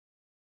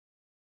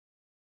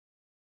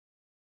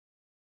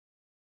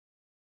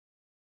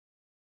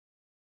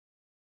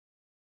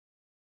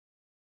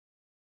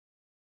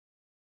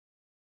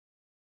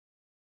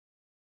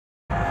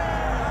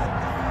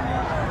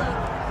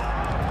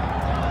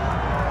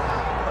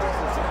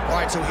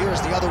right, so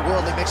here's the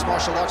otherworldly mixed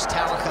martial arts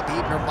talent,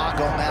 Khabib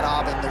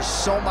Nurmagomedov, and there's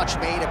so much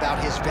made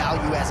about his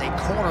value as a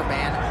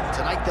cornerman.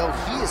 Tonight, though,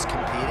 he is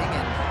competing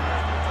and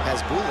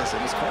has Bulas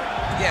in his corner.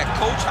 Yeah,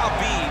 Coach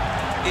Habib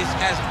is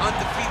as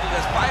undefeated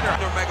as fighter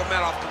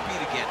Nurmagomedov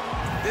compete again.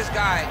 This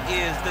guy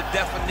is the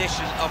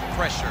definition of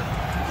pressure.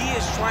 He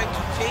is trying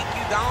to take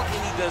you down,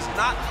 and he does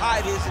not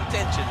hide his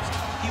intentions.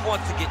 He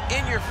wants to get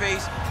in your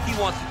face, he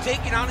wants to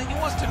take you down, and he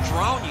wants to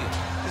drown you.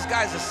 This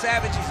guy's a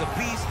savage, he's a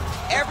beast.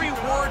 Every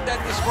word that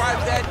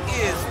describes that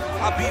is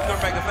Khabib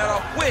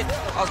Nurmagomedov with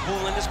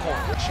Azbul in his corner.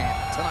 Champ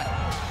tonight.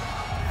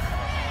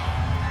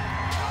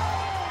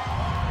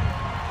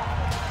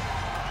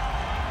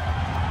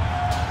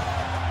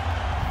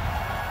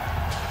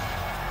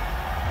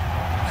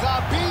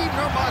 Khabib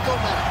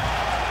Nurmagomedov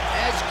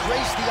has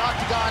graced the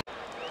octagon.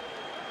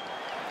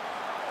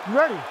 You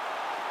ready?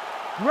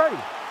 You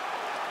ready?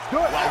 Do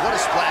it. Wow, what a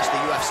splash the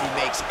UFC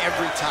makes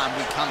every time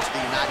we come to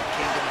the United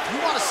Kingdom. If you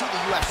want to see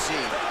the UFC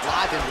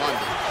live in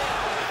London,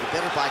 you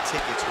better buy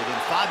tickets. Within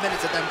 5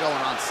 minutes of them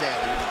going on sale,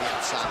 you're going to be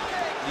outside.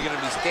 You're going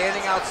to be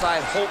standing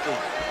outside hoping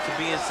to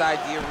be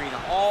inside the arena.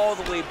 All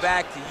the way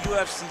back to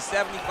UFC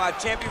 75,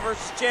 champion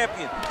versus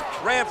champion.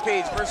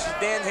 Rampage versus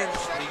Dan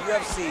Henderson. The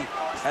UFC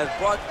has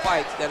brought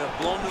fights that have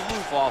blown the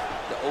roof off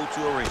the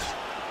O2 Arena.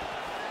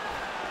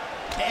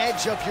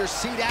 Edge of your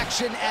seat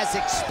action as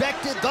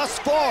expected thus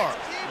far.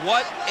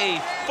 What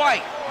a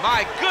fight.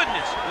 My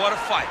goodness, what a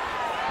fight.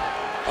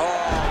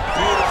 Oh,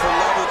 beautiful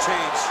level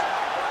change.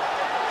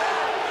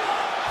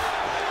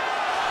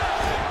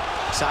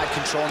 Side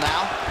control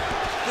now.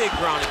 Big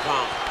ground and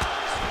pound.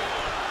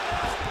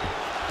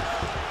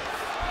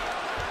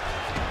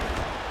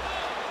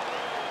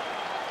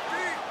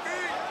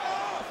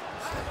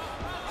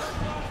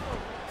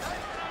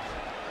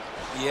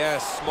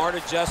 Yes, smart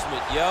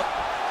adjustment, yep.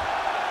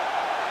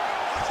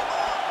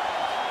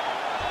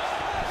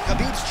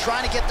 Khabib's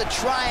trying to get the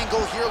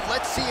triangle here.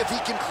 Let's see if he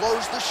can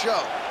close the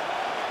show.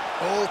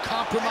 Oh,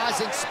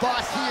 compromising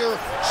spot here.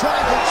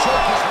 Triangle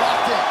choke is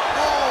locked in.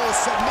 Oh,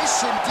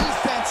 submission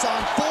defense on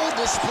full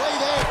display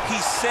there. He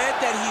said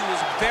that he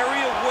was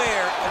very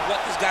aware of what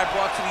this guy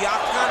brought to the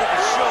octagon. It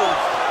was showed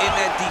in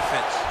that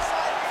defense.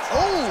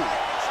 Oh,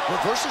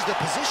 reverses the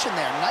position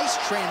there. Nice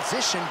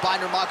transition by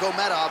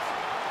Nurmagomedov.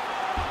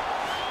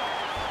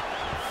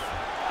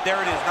 There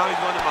it is, now he's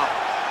going to mount.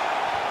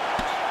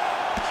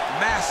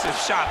 Massive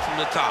shot from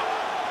the top.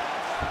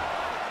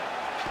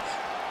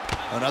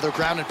 Another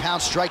ground and pound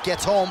strike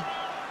gets home.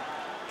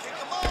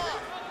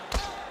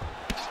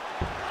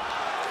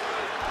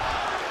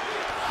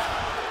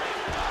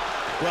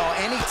 Well,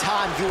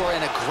 anytime you are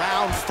in a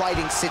ground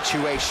fighting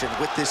situation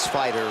with this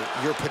fighter,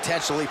 you're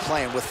potentially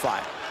playing with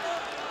fire.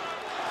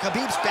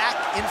 Khabib's back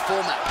in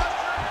full mount.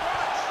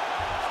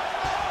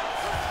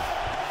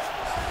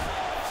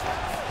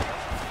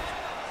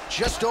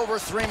 Just over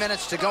 3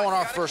 minutes to go in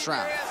our first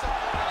round.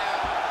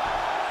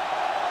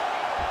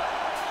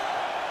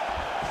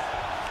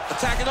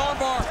 Attacking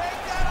armbar.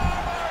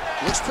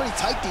 Looks pretty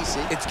tight,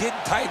 DC. It's getting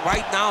tight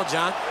right now,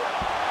 John.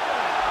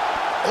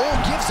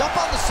 Oh, gives up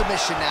on the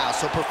submission now,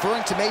 so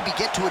preferring to maybe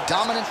get to a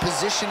dominant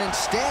position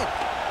instead.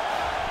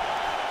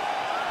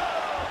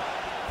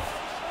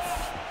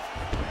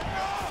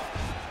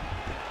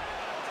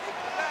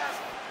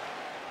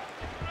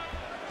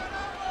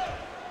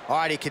 All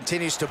right, he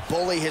continues to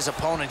bully his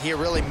opponent here,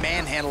 really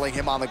manhandling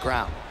him on the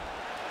ground.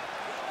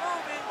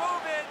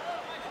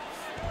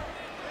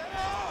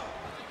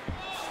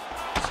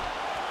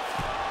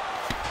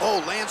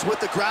 Oh, lands with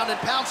the ground and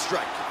pound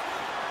strike.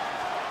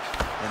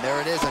 And there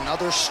it is,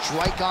 another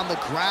strike on the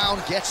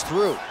ground, gets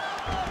through.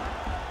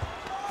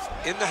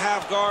 In the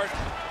half guard.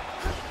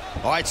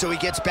 All right, so he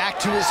gets back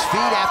to his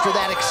feet after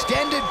that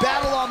extended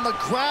battle on the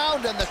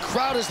ground, and the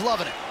crowd is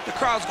loving it. The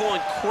crowd's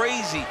going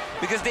crazy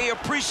because they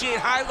appreciate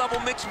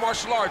high-level mixed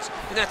martial arts,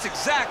 and that's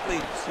exactly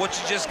what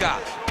you just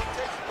got.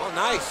 Oh,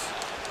 nice.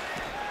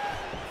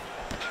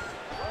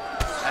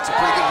 That's a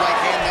pretty good right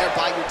hand there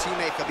by your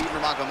teammate, Khabib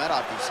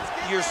Nurmagomedov, DC.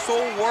 You're so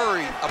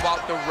worried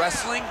about the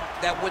wrestling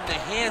that when the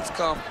hands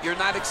come, you're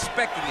not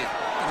expecting it.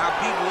 And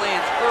Khabib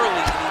lands early,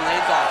 and he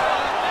lands off.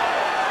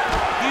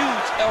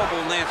 Huge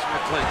elbow lands from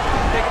the clinch.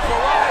 Take it for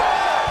a ride.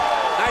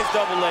 Nice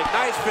double leg,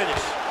 nice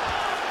finish.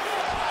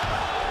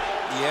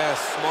 Yes,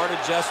 smart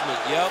adjustment,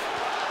 yep.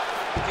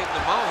 Getting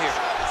them out here.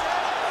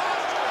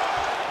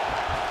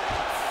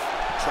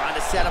 Trying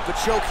to set up a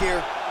choke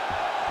here.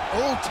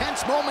 Oh,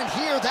 tense moment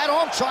here. That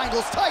arm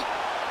triangle's tight.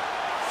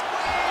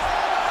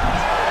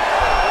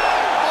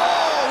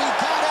 Oh, he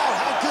got out.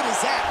 How good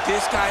is that?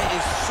 This guy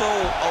is so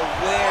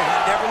aware. He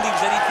never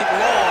leaves anything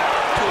long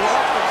to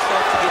allow for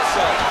himself to get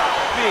sucked.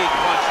 Big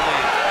punch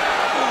land.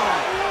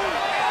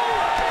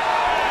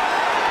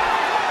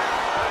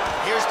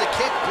 Here's the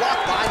kick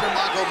blocked by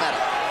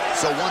Nurmagomedov.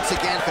 So once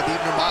again, Khabib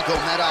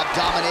Nurmagomedov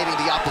dominating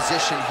the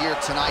opposition here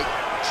tonight.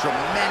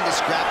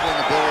 Tremendous grappling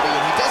ability,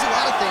 and he does a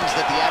lot of things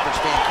that the average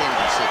fan can't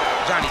even see.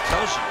 Johnny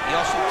tells you. He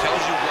also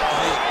tells you what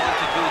he's going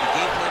to do. The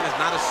game plan is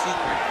not a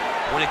secret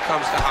when it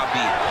comes to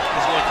Khabib.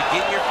 He's going to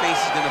get in your face,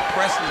 he's going to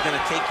press, and he's going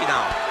to take you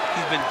down.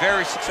 He's been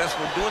very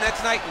successful in doing that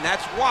tonight, and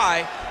that's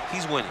why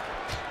he's winning.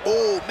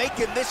 Oh,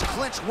 making this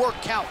clinch work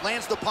count.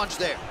 Lands the punch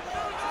there.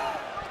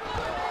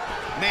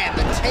 Man,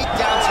 the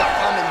takedowns have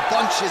come in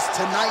bunches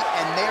tonight,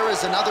 and there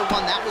is another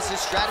one. That was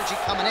his strategy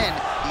coming in.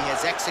 He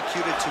has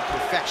executed to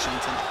perfection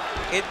tonight.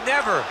 It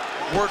never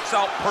works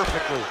out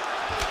perfectly,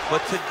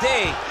 but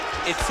today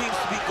it seems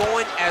to be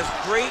going as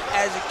great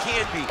as it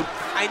can be.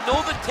 I know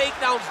the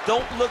takedowns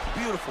don't look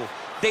beautiful.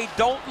 They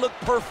don't look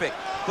perfect,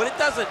 but it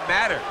doesn't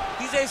matter.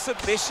 He's a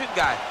submission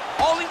guy.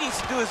 All he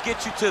needs to do is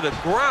get you to the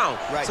ground.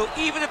 Right. So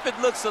even if it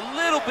looks a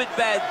little bit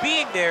bad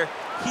being there,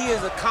 he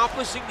is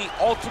accomplishing the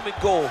ultimate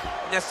goal,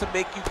 and that's to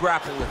make you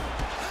grapple with him.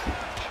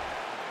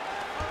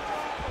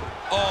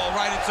 Oh,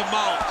 right into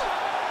mount.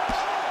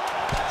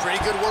 Pretty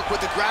good work with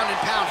the ground and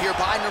pound here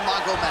by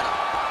Nurmagomedov.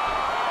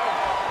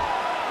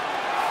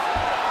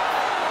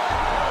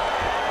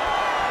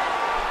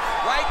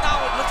 Right now,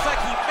 it looks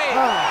like he may.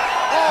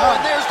 Oh,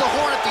 and there's the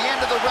horn at the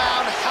end of the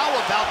round. How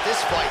about this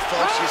fight,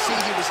 folks? You see,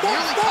 he was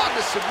nearly caught in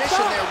a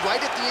submission there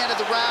right at the end of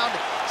the round.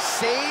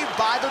 Saved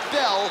by the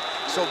bell.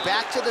 So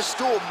back to the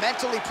stool.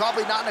 Mentally,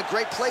 probably not in a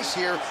great place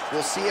here.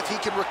 We'll see if he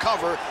can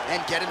recover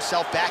and get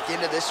himself back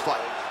into this fight.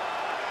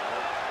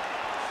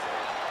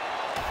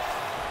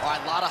 All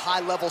right, a lot of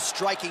high-level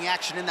striking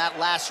action in that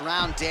last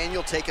round.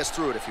 Daniel, take us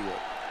through it, if you will.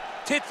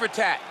 Tit for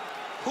tat.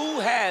 Who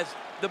has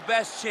the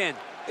best chin?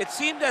 It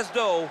seemed as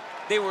though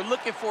they were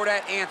looking for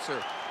that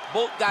answer.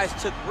 Both guys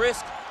took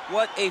risk.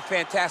 What a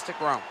fantastic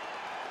round.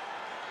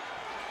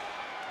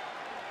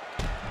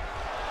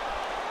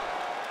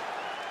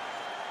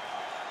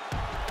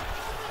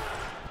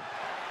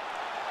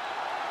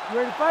 You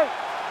ready to fight?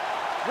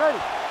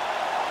 Ready.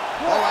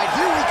 All right,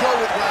 here we go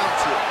with round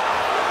two.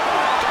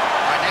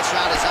 All right, next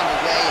round is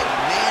underway, and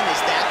man,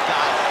 is that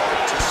guy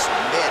hard to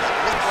submit. It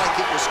looked like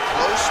it was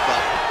close,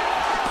 but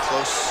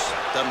close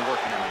doesn't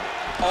work anymore.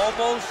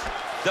 Almost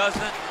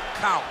doesn't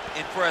count.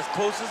 And for as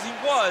close as he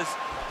was,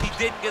 he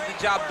didn't get the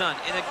job done.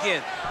 And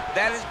again,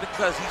 that is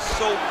because he's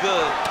so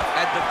good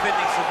at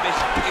defending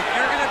submission. If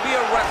you're going to be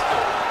a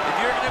wrestler, if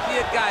you're going to be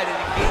a guy that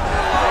engages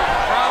a lot of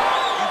the crowd,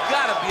 you've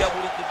got to be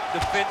able to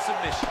defend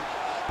submission.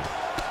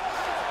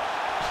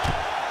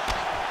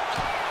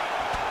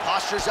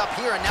 Posture's up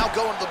here, and now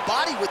going to the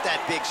body with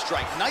that big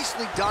strike.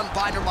 Nicely done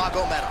by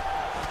Nurmagomedov.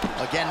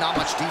 Again, not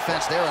much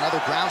defense there.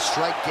 Another ground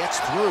strike gets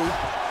through.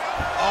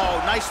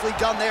 Oh, nicely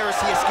done there as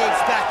he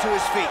escapes back to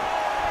his feet.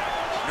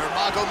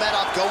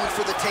 Nurmagomedov going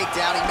for the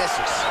takedown. He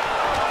misses.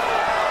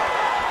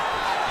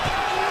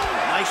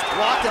 Nice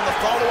block and the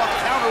follow-up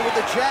counter with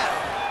a jab.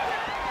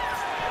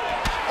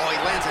 Oh, he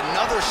lands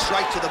another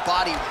strike to the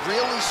body,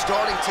 really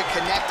starting to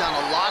connect on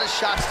a lot of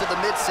shots to the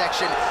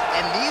midsection,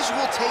 and these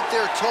will take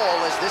their toll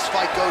as this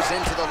fight goes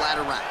into the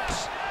latter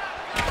rounds.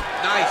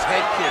 Nice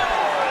head kick.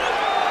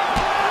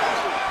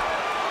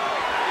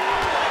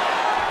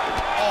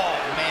 Oh,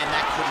 man,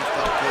 that couldn't have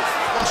felt good.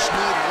 Flush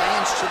knee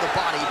lands to the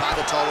body by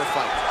the taller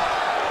fighter.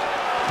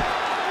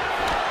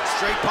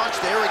 Straight punch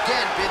there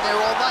again, been there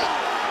all night.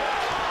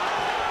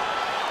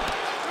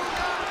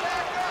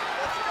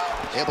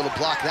 Able to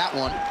block that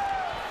one.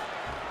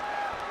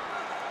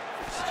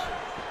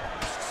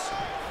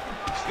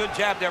 Good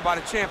jab there by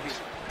the champion.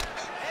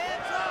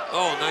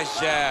 Oh, nice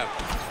jab.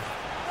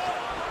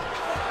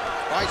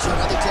 All right, so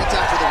another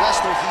takedown for the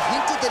wrestler. He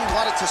hinted that he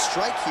wanted to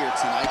strike here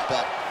tonight,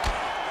 but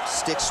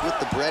sticks with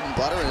the bread and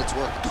butter, and it's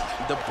working.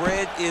 The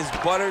bread is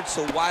buttered,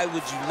 so why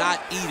would you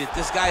not eat it?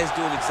 This guy is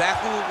doing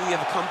exactly what we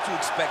have come to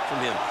expect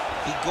from him.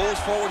 He goes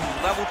forward, he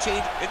level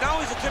change, and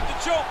now he's attempting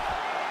to choke.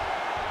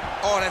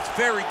 Oh, that's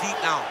very deep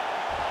now.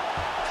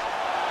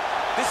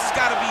 This has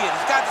got to be it.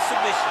 He's got the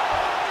submission.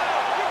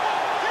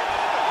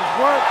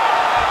 Work.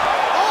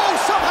 Oh,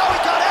 somehow he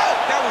got out!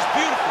 That was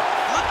beautiful.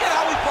 Look at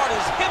how he brought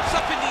his hips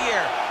up in the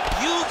air.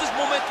 Used his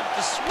momentum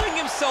to swing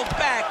himself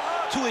back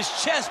to his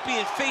chest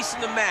being facing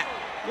the mat.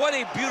 What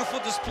a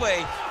beautiful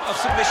display of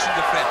submission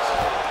defense.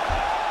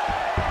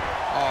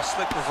 Oh,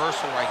 slick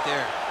reversal right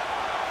there.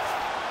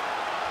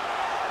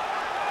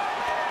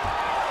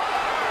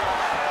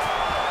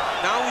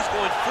 Now he's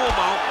going full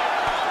mount.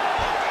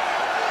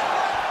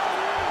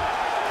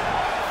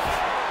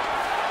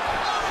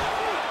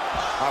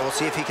 All right, we'll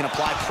see if he can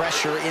apply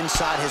pressure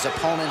inside his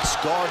opponent's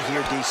guard here,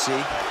 DC.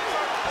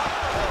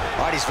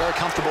 All right, he's very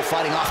comfortable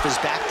fighting off his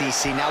back,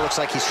 DC. Now looks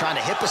like he's trying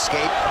to hip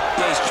escape.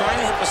 Yeah, he's trying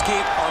to hip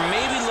escape or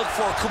maybe look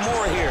for a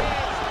Kimura here.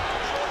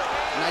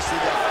 Nicely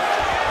done.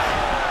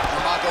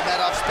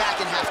 Nurmagomedov's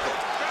back in half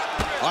guard.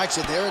 All right,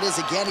 so there it is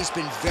again. He's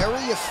been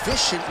very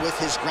efficient with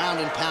his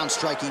ground and pound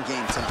striking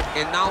game tonight.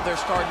 And now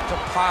they're starting to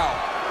pile.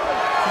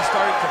 He's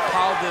starting to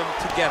pile them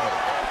together.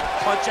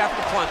 Punch after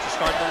punch is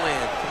starting to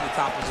land from the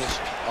top position.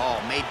 Oh,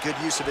 made good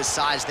use of his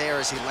size there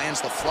as he lands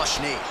the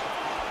flush knee.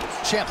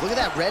 Champ, look at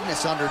that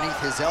redness underneath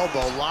his elbow.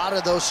 A lot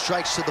of those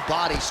strikes to the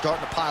body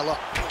starting to pile up.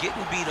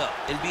 Getting beat up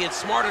and being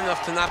smart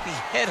enough to not be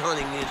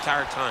headhunting the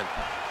entire time.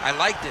 I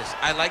like this.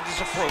 I like this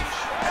approach.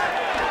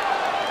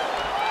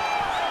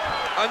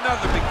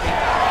 Another big kick.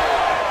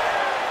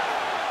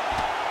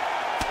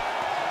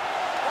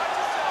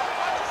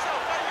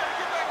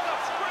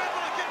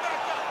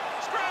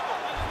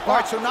 All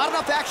right, so not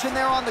enough action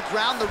there on the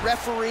ground. The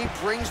referee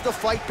brings the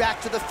fight back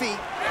to the feet,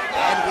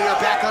 and we are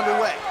back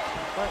underway.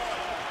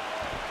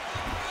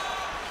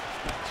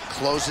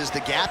 Closes the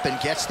gap and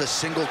gets the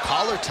single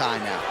collar tie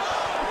now.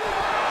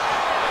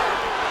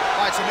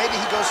 All right, so maybe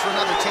he goes for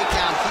another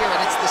takedown here,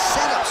 and it's the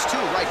setups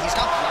too, right? He's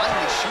not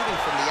blindly shooting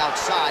from the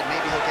outside.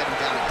 Maybe he'll get him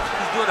down again.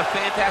 He's doing a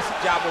fantastic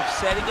job of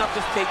setting up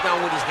this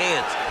takedown with his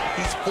hands.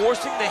 He's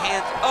forcing the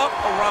hands up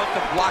around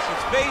to block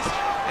his face,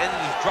 and then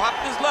he's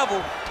dropping his level,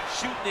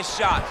 shooting his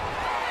shots.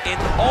 And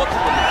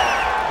ultimately,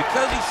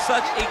 because he's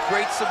such a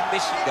great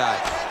submission guy,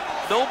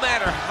 no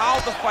matter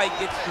how the fight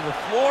gets to the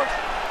floor,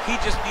 he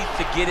just needs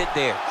to get it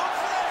there.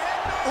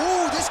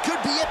 Ooh, this could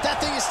be it. That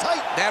thing is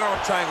tight. That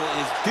arm triangle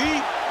is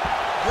deep.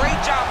 Great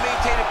job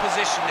maintaining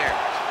position there.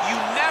 You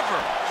never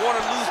want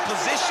to lose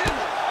position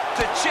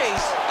to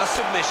chase a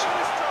submission.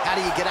 How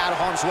do you get out of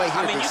harm's way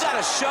here? I mean, you got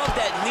to shove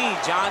that knee,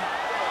 John.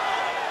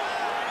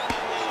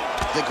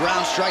 The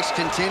ground strikes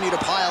continue to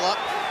pile up.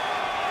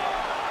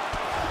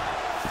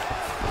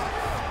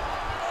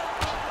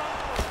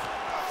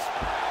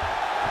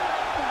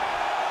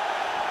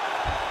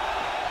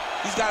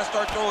 He's got to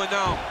start throwing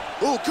down.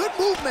 Ooh, good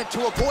movement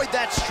to avoid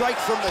that strike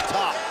from the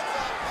top.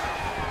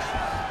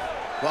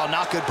 Well,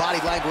 not good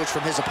body language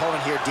from his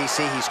opponent here,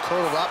 DC. He's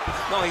curled up.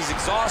 No, he's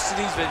exhausted.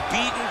 He's been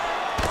beaten.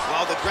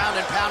 Well, the ground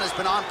and pound has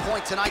been on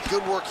point tonight.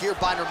 Good work here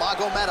by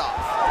Nurmagomedov.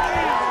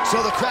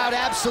 So the crowd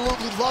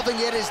absolutely loving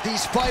it as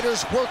these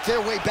fighters work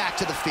their way back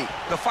to the feet.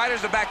 The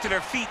fighters are back to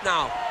their feet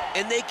now,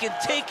 and they can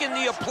take in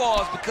the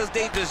applause because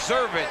they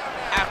deserve it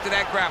after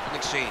that grappling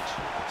exchange.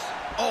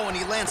 Oh, and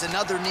he lands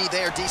another knee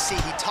there, DC.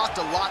 He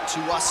talked a lot to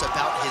us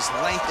about his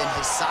length and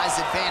his size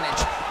advantage.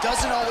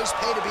 Doesn't always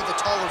pay to be the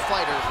taller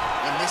fighter.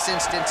 In this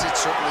instance, it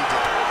certainly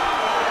did.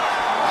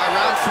 All right,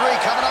 round 3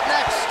 coming up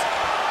next.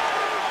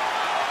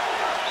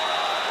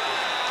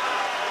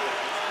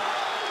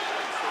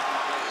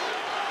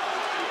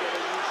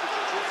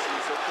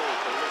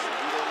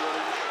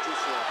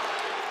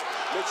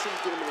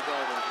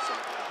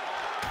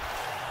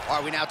 All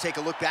right, we now take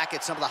a look back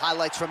at some of the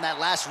highlights from that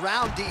last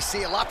round,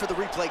 DC. A lot for the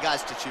replay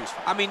guys to choose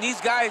from. I mean,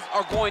 these guys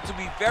are going to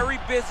be very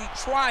busy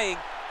trying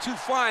to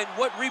find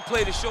what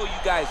replay to show you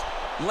guys.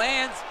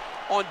 Lands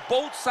on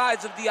both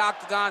sides of the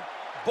octagon.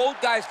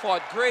 Both guys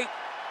fought great.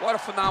 What a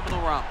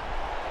phenomenal round.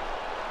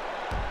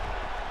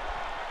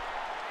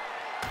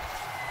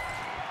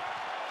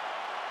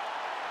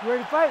 You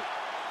ready to fight?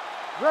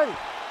 Ready.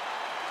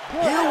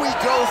 Good. Here we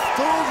go,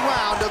 3rd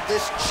round of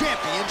this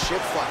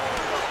championship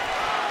fight.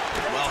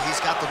 Well, he's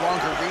got the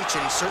longer reach,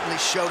 and he certainly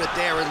showed it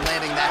there in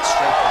landing that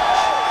straight punch.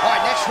 All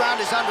right, next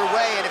round is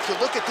underway, and if you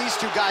look at these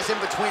two guys in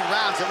between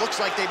rounds, it looks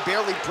like they've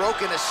barely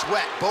broken a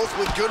sweat, both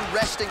with good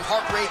resting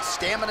heart rate,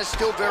 stamina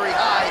still very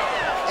high,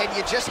 and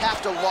you just have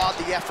to laud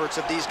the efforts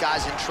of these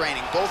guys in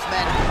training. Both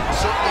men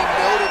certainly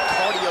noted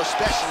cardio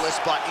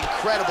specialists, but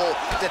incredible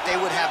that they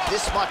would have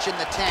this much in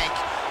the tank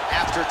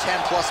after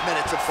 10-plus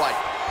minutes of fight.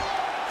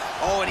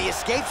 Oh, and he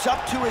escapes up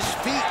to his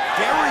feet.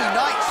 Very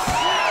nice.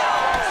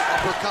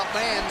 Uppercut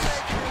lands.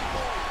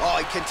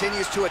 Oh, he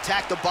continues to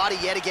attack the body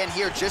yet again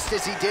here, just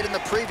as he did in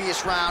the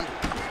previous round.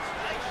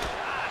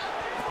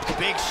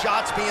 Big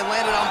shots being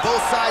landed on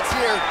both sides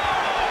here.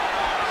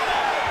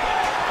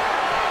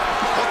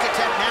 Hook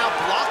attempt now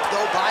blocked,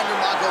 though, by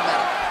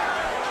Nurmagomedov.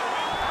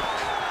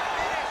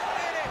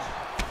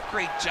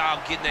 Great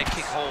job getting that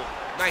kick home.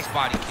 Nice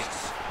body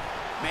kicks.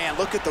 Man,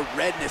 look at the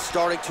redness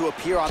starting to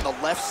appear on the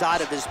left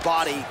side of his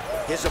body.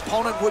 His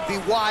opponent would be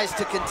wise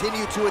to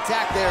continue to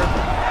attack there.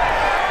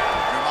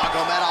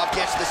 Nurmagomedov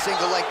gets the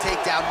single leg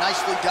takedown.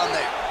 Nicely done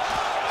there.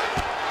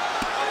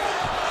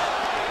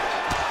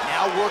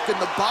 Now working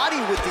the body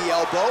with the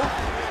elbow.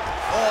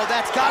 Oh,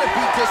 that's got to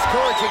be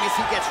discouraging as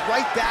he gets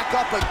right back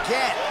up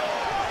again.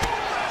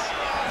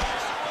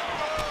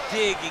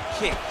 Dig and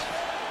kick.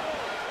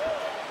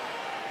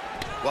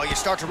 Well, you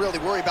start to really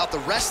worry about the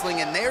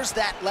wrestling, and there's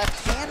that left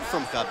hand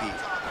from Khabib.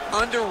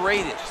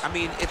 Underrated. I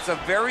mean, it's a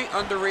very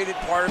underrated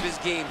part of his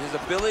game, his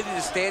ability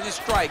to stand and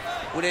strike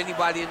with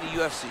anybody in the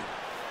UFC.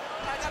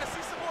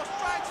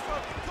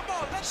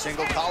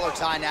 Single collar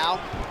tie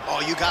now. Oh,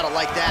 you gotta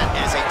like that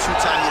as a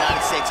 2-time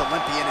United States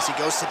Olympian as he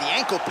goes to the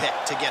ankle pick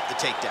to get the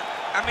takedown.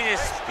 I mean,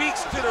 it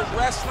speaks to the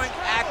wrestling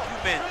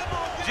acumen,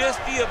 just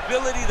the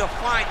ability to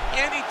find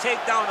any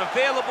takedown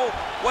available.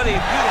 What a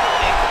beautiful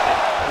ankle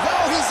pick.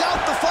 Well, he's out.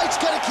 The fight's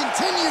gonna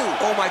continue.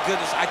 Oh my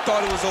goodness, I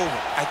thought it was over.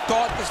 I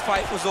thought this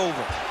fight was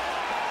over.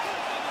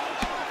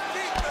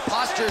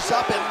 Postures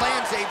up and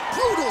lands a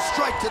brutal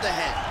strike to the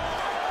head.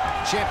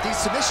 Champ, these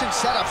submission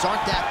setups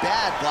aren't that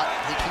bad, but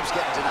he keeps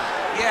getting denied.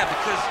 Yeah,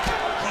 because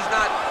he's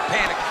not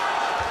panicking.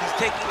 He's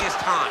taking his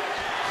time.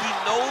 He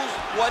knows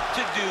what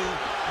to do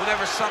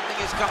whenever something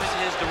is coming in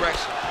his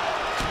direction.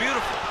 It's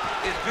beautiful.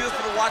 It's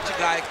beautiful to watch a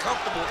guy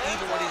comfortable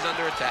even when he's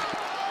under attack.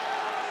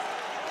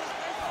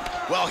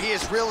 Well, he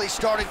is really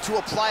starting to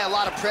apply a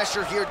lot of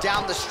pressure here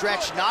down the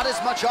stretch. Not as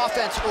much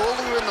offense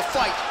earlier in the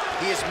fight.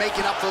 He is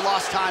making up for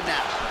lost time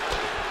now.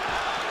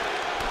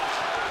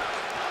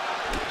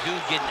 Dude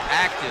getting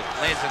active,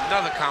 lands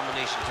another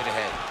combination to the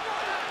head.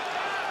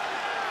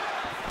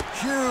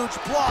 Huge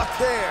block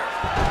there.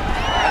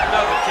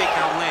 Another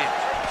takedown land.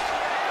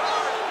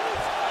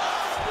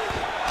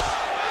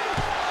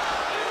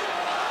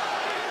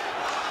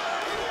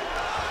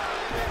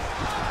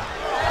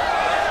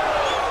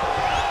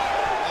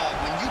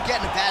 When you get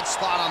in a bad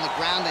spot on the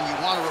ground and you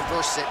want to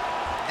reverse it,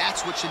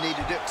 that's what you need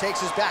to do. Takes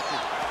his back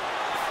now.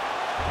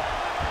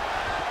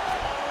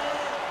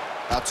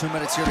 About 2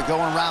 minutes here to go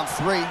in round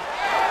 3.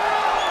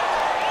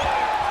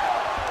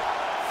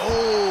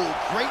 Oh,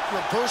 great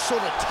reversal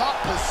to top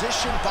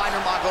position by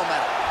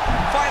Nurmagomedov.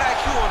 Fight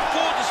IQ on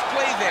full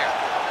display there.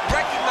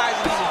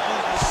 Recognizing he was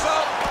losing the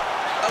sub,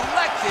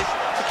 elected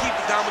to keep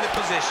the dominant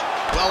position.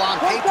 Well, on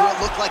paper, it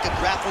looked like a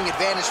grappling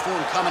advantage for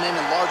him coming in,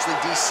 and largely,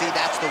 DC,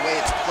 that's the way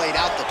it's played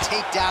out. The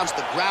takedowns,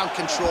 the ground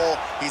control,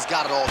 he's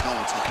got it all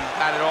going tonight. He's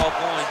got it all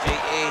going,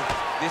 J.A.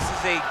 This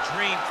is a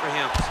dream for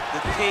him.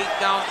 The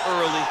takedown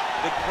early,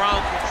 the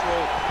ground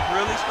control,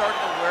 really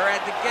starting to wear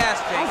at the gas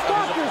tank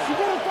of his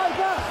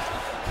opponent.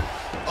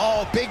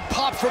 Oh, big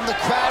pop from the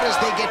crowd as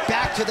they get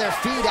back to their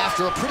feet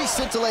after a pretty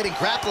scintillating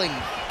grappling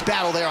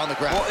battle there on the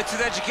ground. Well, it's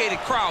an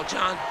educated crowd,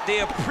 John. They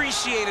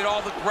appreciated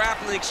all the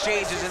grappling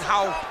exchanges and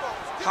how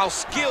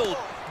skilled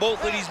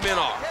both of these men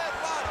are.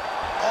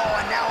 Oh,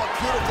 and now a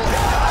beautiful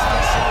hit comes to the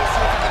chin. We'll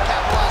see if he can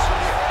capitalize from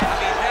here. I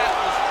mean, that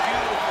was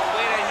beautiful, the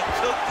way that he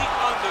took the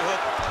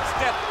underhook,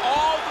 stepped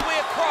all the way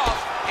across,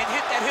 and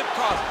hit that hip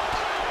toss.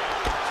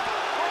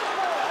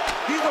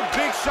 These are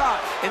big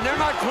shots, and they're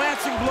not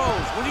glancing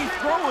blows. When he's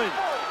throwing,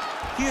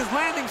 he is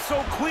landing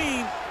so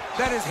clean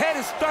that his head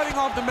is thudding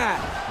off the mat.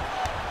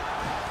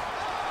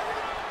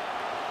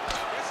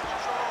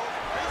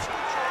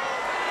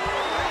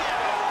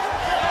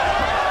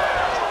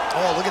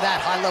 Oh, look at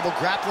that high-level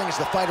grappling as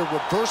the fighter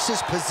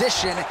reverses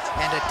position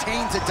and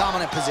attains a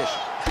dominant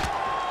position.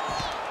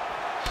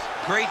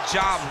 Great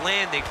job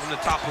landing from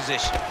the top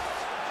position.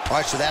 All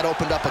right, so that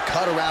opened up a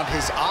cut around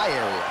his eye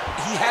area.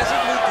 He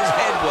hasn't moved his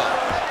head well.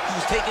 He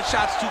was taking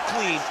shots too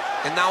clean,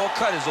 and now a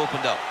cut has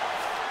opened up.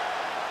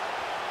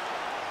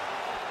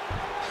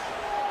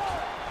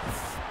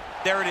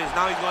 There it is.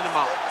 Now he's going to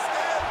mount.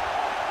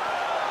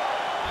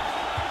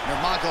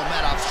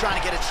 Nurmagomedov's trying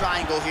to get a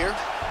triangle here.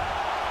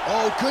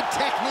 Oh, good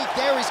technique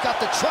there. He's got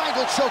the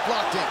triangle choke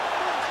locked in.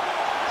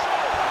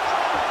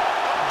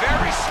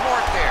 Very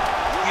smart there.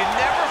 You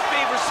never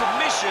favor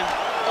submission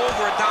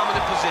over a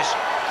dominant position.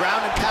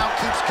 Ground and pound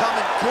keeps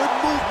coming. Good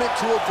movement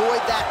to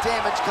avoid that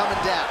damage coming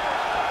down.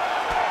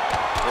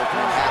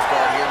 Working in half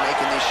guard here,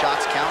 making these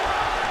shots count.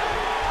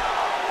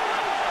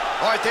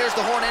 All right, there's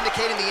the horn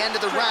indicating the end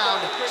of the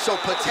round. So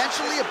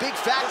potentially a big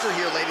factor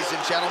here, ladies and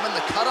gentlemen.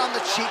 The cut on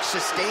the cheek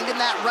sustained in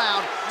that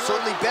round.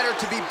 Certainly better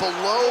to be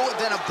below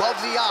than above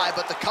the eye,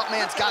 but the cut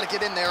man's got to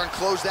get in there and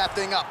close that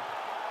thing up.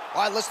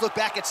 All right, let's look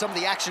back at some of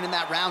the action in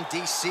that round,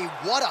 DC.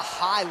 What a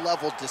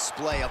high-level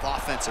display of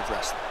offensive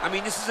wrestling. I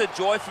mean, this is a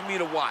joy for me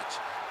to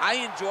watch. I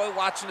enjoy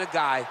watching a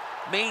guy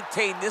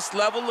maintain this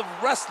level of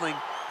wrestling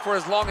for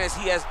as long as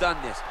he has done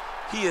this.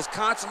 He is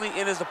constantly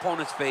in his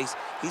opponent's face.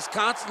 He's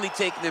constantly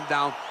taking him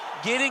down.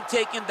 Getting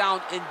taken down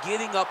and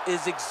getting up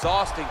is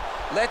exhausting.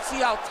 Let's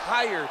see how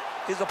tired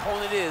his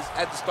opponent is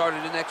at the start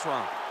of the next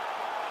round.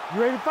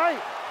 You ready to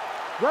fight?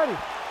 Ready.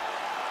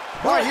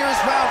 All right, here's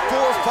round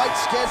 4. Fight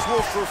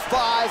scheduled for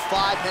 5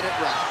 5-minute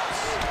rounds.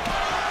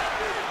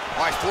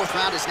 All right, 4th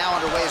round is now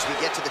underway as we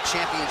get to the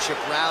championship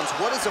rounds.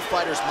 What is a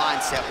fighter's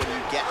mindset when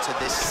you get to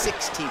this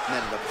 16th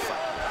minute of the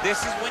fight? This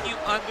is when you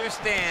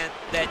understand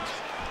that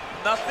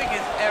nothing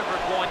is ever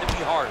going to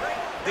be harder.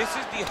 This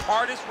is the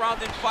hardest round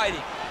in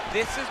fighting.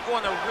 This is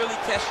going to really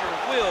test your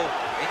will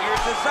and your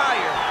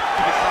desire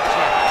to become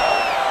champion.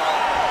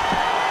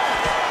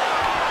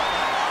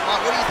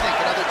 What do you think?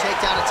 Another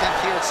takedown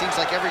attempt here. It seems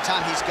like every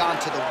time he's gone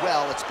to the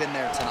well, it's been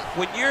there tonight.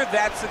 When you're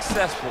that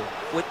successful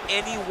with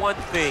any one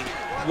thing,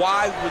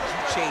 why would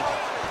you change it?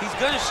 He's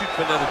going to shoot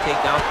for another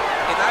takedown,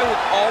 and I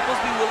would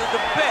almost be willing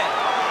to bet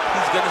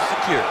he's going to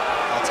secure it.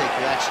 I'll take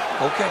your action.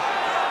 Okay.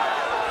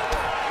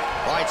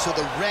 All right, so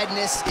the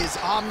redness is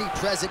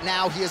omnipresent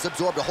now. He has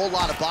absorbed a whole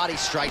lot of body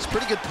strikes.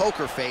 Pretty good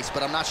poker face,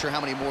 but I'm not sure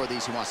how many more of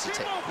these he wants to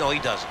take. No, he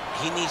doesn't.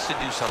 He needs to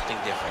do something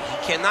different. He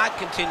cannot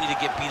continue to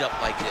get beat up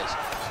like this.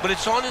 But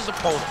it's on his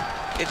opponent.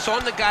 It's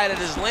on the guy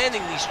that is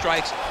landing these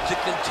strikes to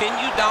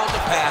continue down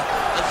the path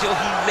until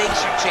he makes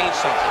you change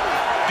something.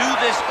 Do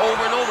this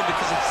over and over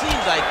because it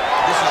seems like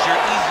this is your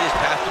easiest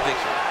path to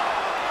victory.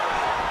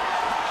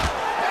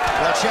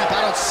 Well, champ,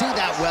 I don't see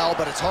that well,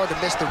 but it's hard to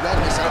miss the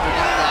redness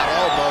underneath that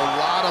elbow.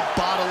 A lot of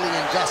bodily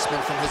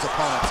investment from his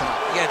opponent tonight.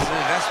 Yeah, it's an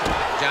investment,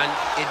 John.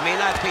 It may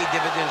not pay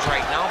dividends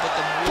right now, but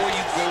the more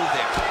you go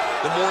there,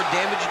 the more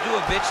damage you do,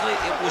 eventually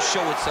it will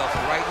show itself.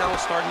 And right now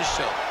it's starting to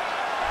show.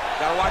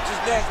 Gotta watch his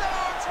neck.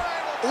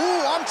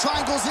 Ooh, arm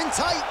triangles in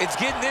tight. It's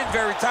getting in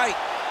very tight.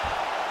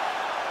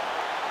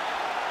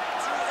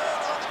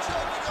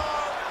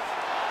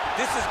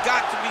 This has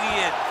got to be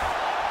the end.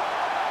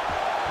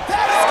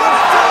 That is going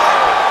to do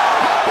it!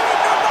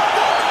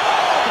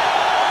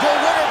 The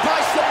winner by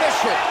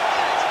submission.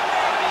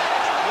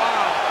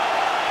 Wow.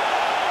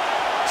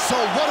 So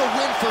Oh, what a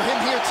win for him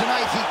here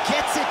tonight. He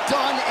gets it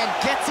done and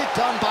gets it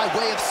done by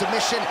way of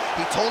submission.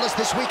 He told us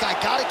this week, I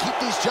gotta keep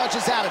these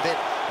judges out of it.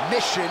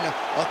 Mission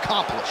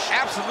accomplished.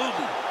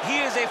 Absolutely. He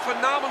is a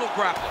phenomenal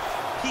grappler.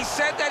 He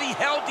said that he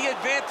held the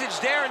advantage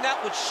there and that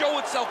would show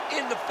itself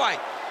in the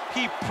fight.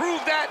 He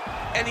proved that,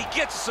 and he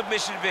gets a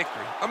submission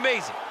victory.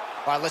 Amazing.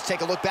 All right, let's take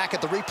a look back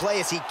at the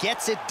replay as he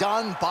gets it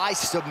done by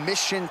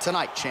submission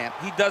tonight, champ.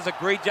 He does a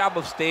great job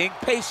of staying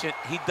patient.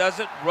 He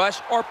doesn't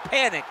rush or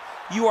panic.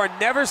 You are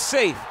never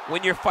safe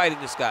when you're fighting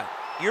this guy.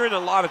 You're in a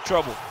lot of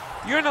trouble.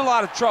 You're in a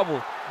lot of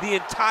trouble the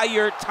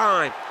entire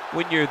time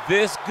when you're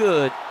this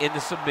good in the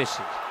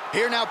submissions.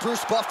 Here now,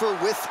 Bruce Buffer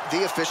with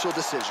the official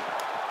decision.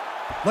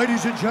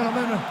 Ladies and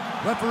gentlemen,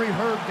 referee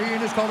Herb Dean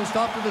has called a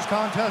stop to this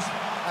contest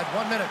at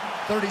 1 minute,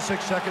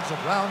 36 seconds of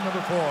round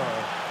number 4.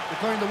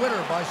 Declaring the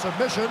winner by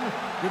submission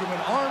due to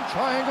an arm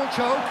triangle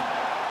choke,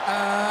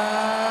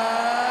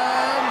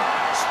 and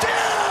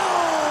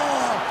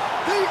still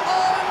the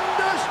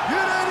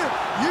undisputed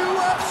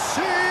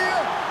UFC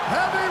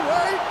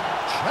heavyweight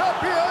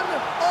champion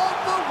of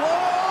the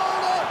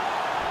world,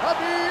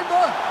 Khabib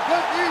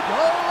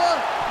Nurmagomedov.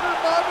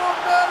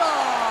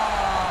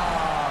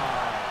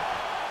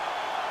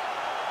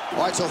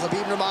 All right, so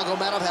Khabib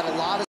Nurmagomedov had a lot of